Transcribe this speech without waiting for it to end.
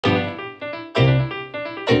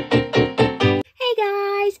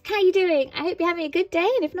watching. I hope you're having a good day,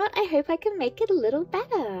 and if not, I hope I can make it a little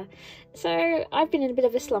better. So I've been in a bit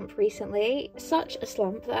of a slump recently, such a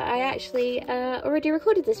slump that I actually already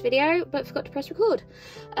recorded this video but forgot to press record,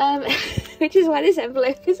 which is why this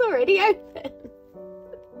envelope is already open.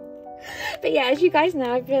 But yeah, as you guys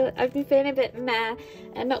know, I've been feeling a bit meh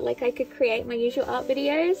and not like I could create my usual art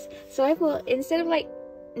videos. So I thought, instead of like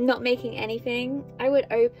not making anything, I would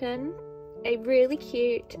open a really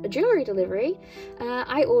cute jewellery delivery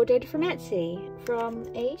I ordered from Etsy, from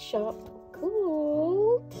a shop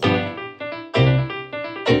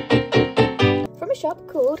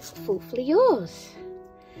called Thoughtfully Yours.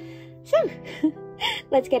 So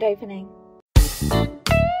let's get opening.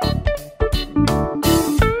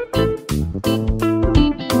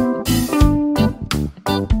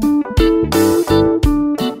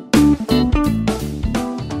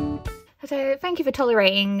 So thank you for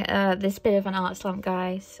tolerating this bit of an art slump,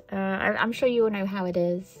 guys. I'm sure you all know how it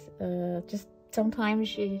is. Just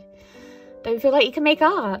sometimes you don't feel like you can make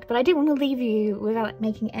art, but I didn't want to leave you without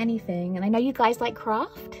making anything. And I know you guys like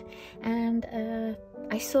craft, and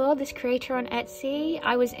I saw this creator on Etsy.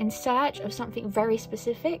 I was in search of something very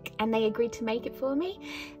specific, and they agreed to make it for me.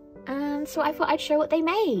 And so I thought I'd show what they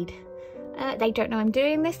made. They don't know I'm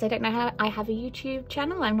doing this. They don't know how I have a YouTube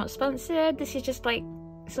channel. I'm not sponsored. This is just like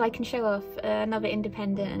so I can show off another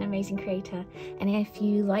independent and amazing creator. And if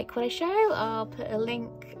you like what I show, I'll put a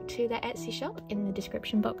link to their Etsy shop in the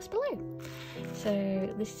description box below. So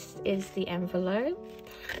this is the envelope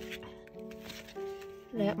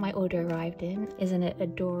that my order arrived in. Isn't it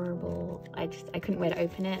adorable? I couldn't wait to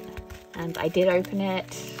open it, and I did open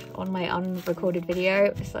it on my unrecorded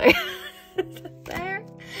video, so there.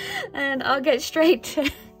 And I'll get straight to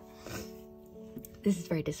this is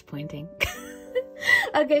very disappointing.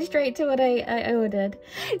 I'll get straight to what I ordered.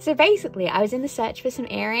 So basically, I was in the search for some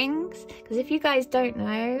earrings, because if you guys don't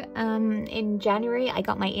know, in January I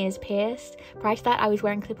got my ears pierced. Prior to that, I was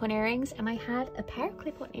wearing clip-on earrings, and I had a pair of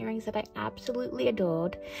clip-on earrings that I absolutely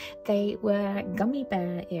adored. They were gummy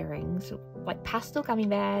bear earrings, like pastel gummy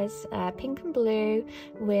bears, pink and blue,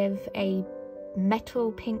 with a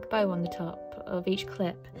metal pink bow on the top of each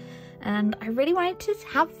clip. And I really wanted to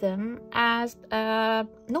have them as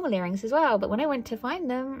normal earrings as well, but when I went to find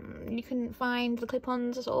them, you couldn't find the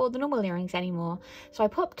clip-ons or the normal earrings anymore. So I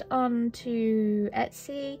popped on to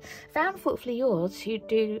Etsy, found Thoughtfully Yours, who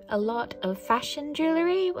do a lot of fashion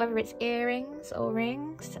jewellery, whether it's earrings or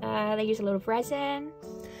rings. They use a lot of resin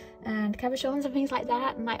and cabochons and things like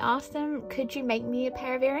that, and I asked them, could you make me a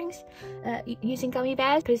pair of earrings using gummy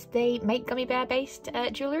bears, because they make gummy bear based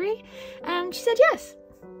jewellery, and she said yes.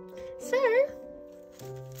 So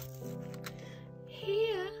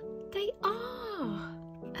here they are,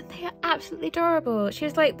 and they are absolutely adorable. She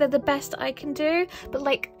was like, they're the best I can do, but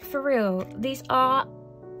like, for real, these are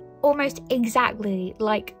almost exactly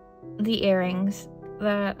like the earrings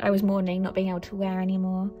that I was mourning not being able to wear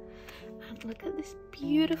anymore. And look at this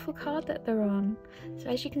beautiful card that they're on. So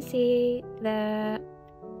as you can see, they're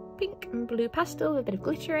pink and blue pastel with a bit of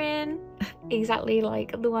glitter in, exactly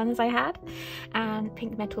like the ones I had, and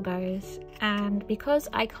pink metal bows. And because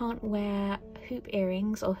I can't wear hoop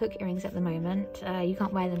earrings or hook earrings at the moment, you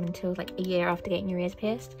can't wear them until like a year after getting your ears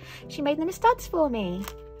pierced, she made them as studs for me.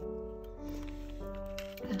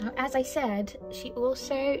 As I said, she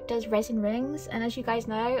also does resin rings, and as you guys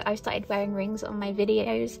know, I've started wearing rings on my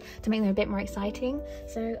videos to make them a bit more exciting,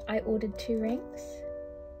 so I ordered 2 rings.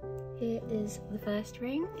 Here is the first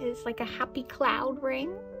ring. It's like a happy cloud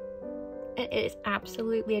ring. It is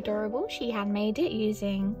absolutely adorable. She handmade it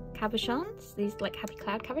using cabochons, these like happy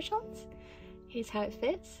cloud cabochons. Here's how it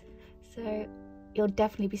fits. So you'll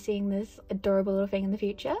definitely be seeing this adorable little thing in the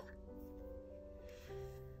future.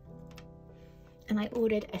 And I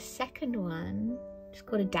ordered a second one, it's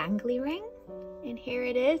called a dangly ring. And here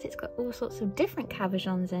it is. It's got all sorts of different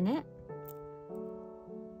cabochons in it.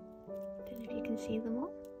 Don't know if you can see them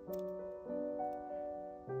all.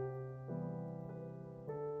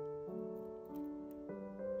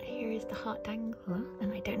 Here is the heart dangler,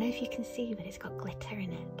 and I don't know if you can see, but it's got glitter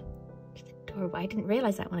in it. It's adorable. I didn't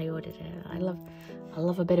realise that when I ordered it. I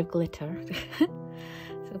love a bit of glitter.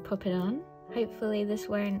 So pop it on. Hopefully this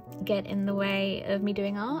won't get in the way of me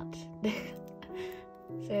doing art.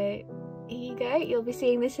 So here you go. You'll be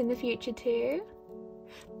seeing this in the future too.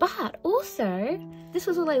 But also, this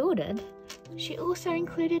was all I ordered. She also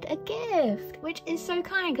included a gift, which is so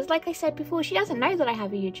kind, because like I said before, she doesn't know that I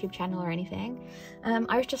have a YouTube channel or anything.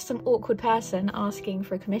 I was just some awkward person asking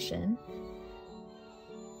for a commission.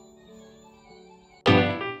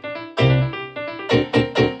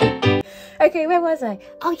 Okay, where was I?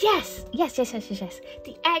 Oh yes, yes.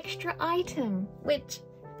 The extra item, which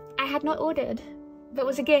I had not ordered, but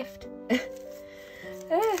was a gift.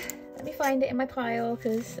 Let me find it in my pile,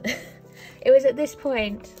 because it was at this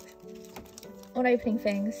point on opening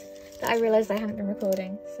things that I realised I hadn't been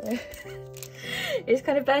recording, so it's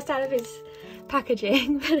kind of burst out of its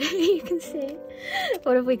packaging. But you can see,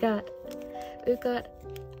 what have we got? We've got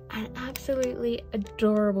an absolutely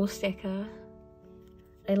adorable sticker.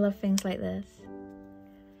 I love things like this.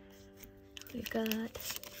 We've got,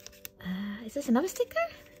 is this another sticker?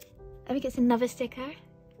 I think it's another sticker.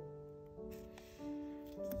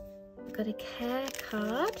 We've got a care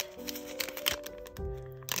card.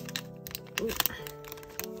 Ooh.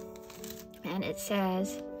 And it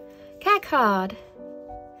says, care card.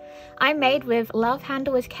 I'm made with love,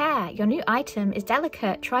 handle with care. Your new item is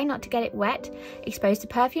delicate. Try not to get it wet, exposed to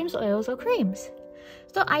perfumes, oils or creams.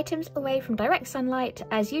 Store items away from direct sunlight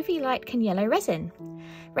as UV light can yellow resin.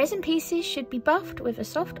 Resin pieces should be buffed with a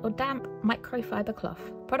soft or damp microfiber cloth.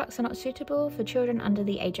 Products are not suitable for children under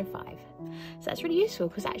the age of 5. So that's really useful,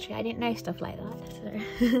 because actually I didn't know stuff like that.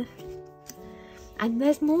 So. And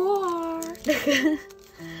there's more.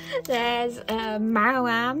 There's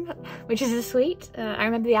Maroam, which is a sweet. I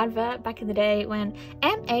remember the advert back in the day when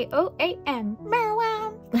M-A-O-A-M,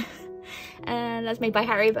 Maroam. And that's made by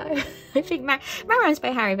Haribo. I think Maroam's by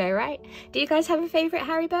Haribo, right? Do you guys have a favourite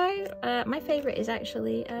Haribo? My favourite is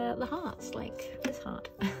actually the hearts, like this heart.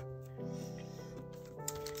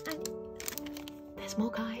 And there's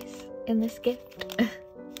more, guys, in this gift.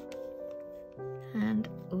 And,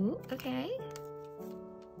 ooh, okay.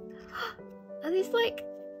 Are these like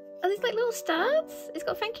little studs? It's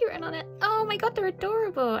got thank you written on it. Oh my god, they're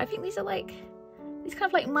adorable. I think these are like, these kind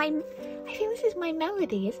of like I think this is my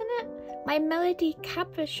Melody, isn't it? My Melody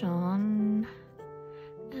capuchon.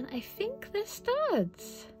 And I think they're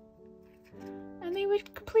studs. And they were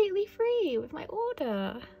completely free with my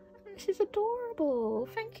order. This is adorable.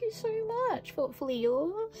 Thank you so much. Thoughtfully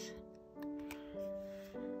yours.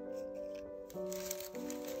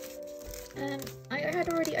 And I had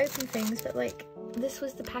already opened things, but like this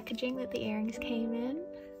was the packaging that the earrings came in.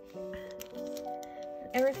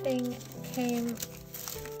 Everything came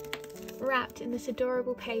wrapped in this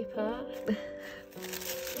adorable paper.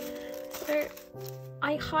 So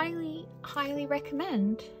I highly, highly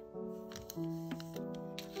recommend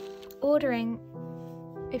ordering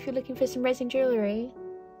if you're looking for some resin jewellery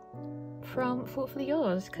from Thoughtfully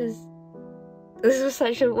Yours, because this was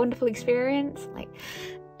such a wonderful experience. Like,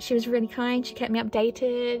 she was really kind, she kept me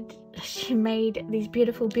updated, she made these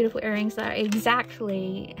beautiful, beautiful earrings that are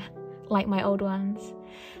exactly like my old ones.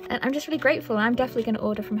 And I'm just really grateful. I'm definitely going to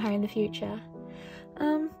order from her in the future.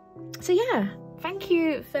 So yeah, thank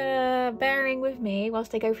you for bearing with me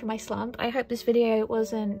whilst I go through my slump. I hope this video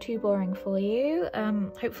wasn't too boring for you.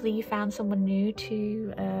 Hopefully you found someone new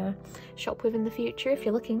to shop with in the future if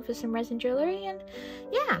you're looking for some resin jewellery. And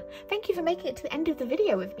yeah, thank you for making it to the end of the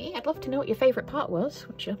video with me. I'd love to know what your favourite part was,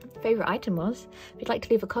 what your favourite item was. If you'd like to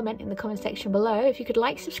leave a comment in the comment section below, if you could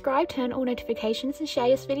like, subscribe, turn on all notifications and share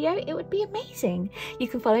this video, it would be amazing. You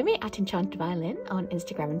can follow me at Enchanted Violin on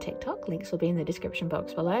Instagram and TikTok. Links will be in the description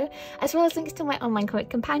box below, as well as links to my online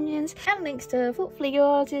comic companions and links to Thoughtfully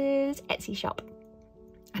Yours' Etsy shop.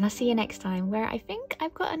 And I'll see you next time, where I think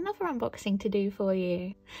I've got another unboxing to do for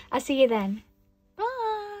you. I'll see you then.